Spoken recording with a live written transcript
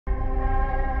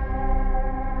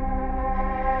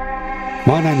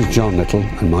My name is John Little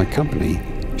and my company,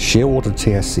 Shearwater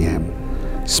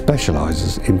TSCM,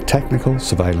 specialises in technical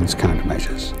surveillance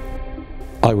countermeasures.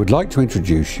 I would like to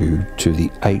introduce you to the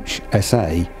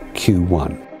HSA-Q1,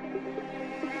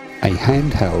 a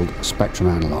handheld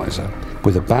spectrum analyser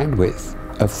with a bandwidth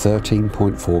of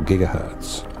 13.4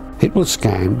 GHz. It will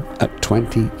scan at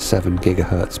 27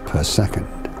 GHz per second.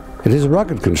 It is a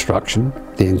rugged construction,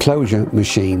 the enclosure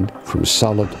machined from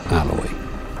solid alloy.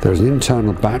 There is an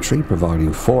internal battery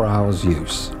providing 4 hours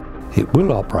use. It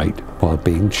will operate while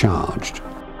being charged.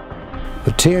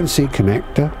 The TNC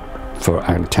connector for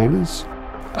antennas,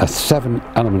 a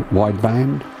 7-element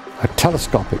wideband, a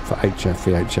telescopic for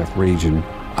HF-VHF region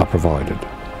are provided.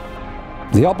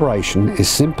 The operation is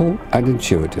simple and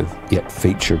intuitive, yet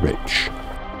feature-rich.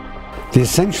 The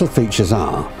essential features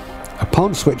are: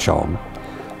 upon switch on,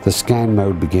 the scan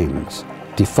mode begins,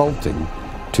 defaulting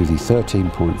to the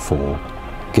 13.4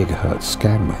 GHz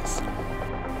scan width.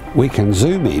 We can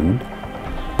zoom in,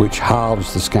 which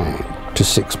halves the scan to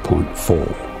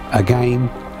 6.4, again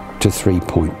to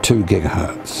 3.2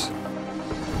 GHz.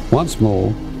 Once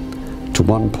more to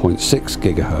 1.6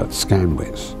 GHz scan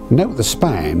width. Note the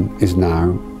span is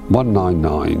now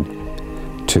 199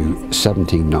 to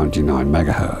 1799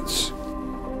 MHz.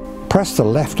 Press the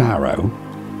left arrow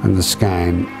and the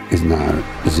scan is now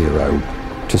 0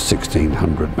 to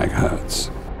 1600 MHz.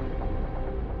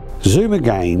 Zoom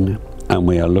again and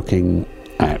we are looking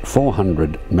at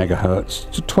 400 MHz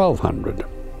to 1200.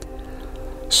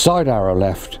 Side arrow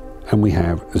left and we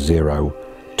have 0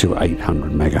 to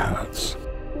 800 MHz.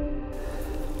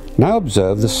 Now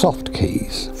observe the soft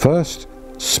keys. First,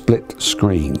 split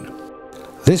screen.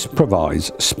 This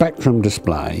provides spectrum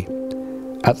display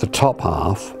at the top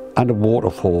half and a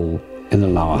waterfall in the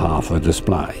lower half of the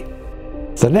display.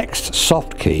 The next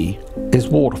soft key is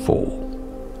waterfall.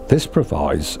 This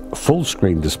provides full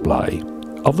screen display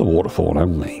of the waterfall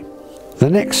only. The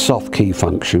next soft key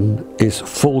function is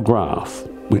full graph,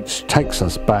 which takes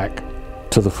us back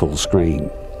to the full screen.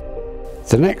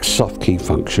 The next soft key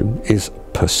function is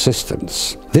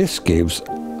persistence. This gives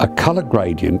a color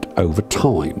gradient over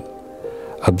time.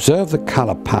 Observe the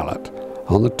color palette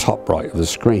on the top right of the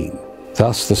screen.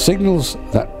 Thus, the signals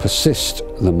that persist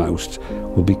the most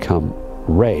will become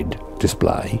red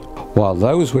display, while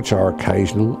those which are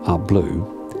occasional are blue,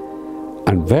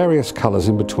 and various colors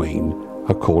in between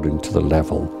according to the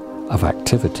level of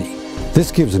activity.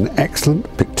 This gives an excellent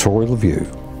pictorial view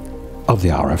of the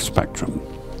RF spectrum.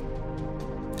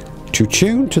 To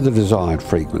tune to the desired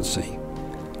frequency,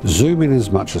 zoom in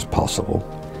as much as possible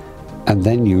and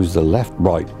then use the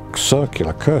left-right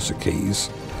circular cursor keys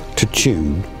to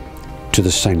tune to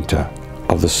the center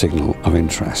of the signal of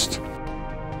interest.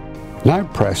 Now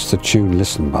press the Tune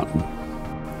Listen button.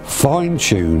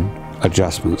 Fine-tune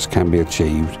adjustments can be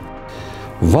achieved,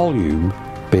 volume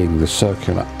being the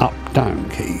circular up-down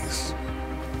keys.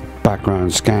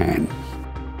 Background scan.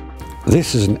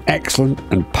 This is an excellent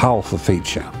and powerful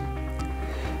feature.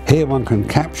 Here one can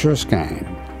capture a scan,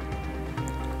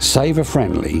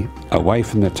 saver-friendly away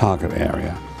from the target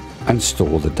area, and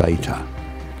store the data.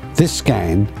 This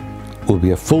scan will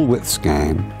be a full-width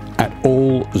scan at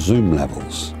all zoom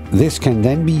levels. This can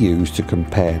then be used to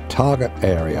compare target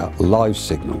area live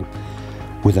signal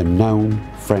with a known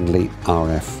friendly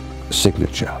RF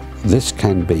signature. This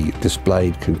can be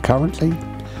displayed concurrently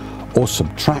or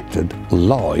subtracted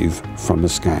live from the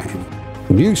scan.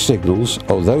 New signals,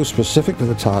 or those specific to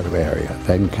the target area,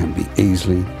 then can be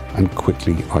easily and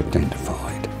quickly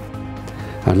identified.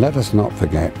 And let us not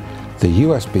forget the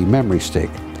USB memory stick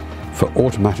for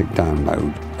automatic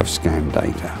download of scan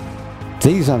data.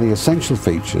 These are the essential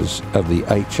features of the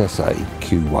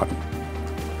HSA-Q1.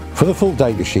 For the full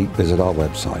datasheet, visit our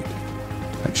website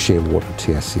at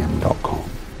shearwatertscm.com.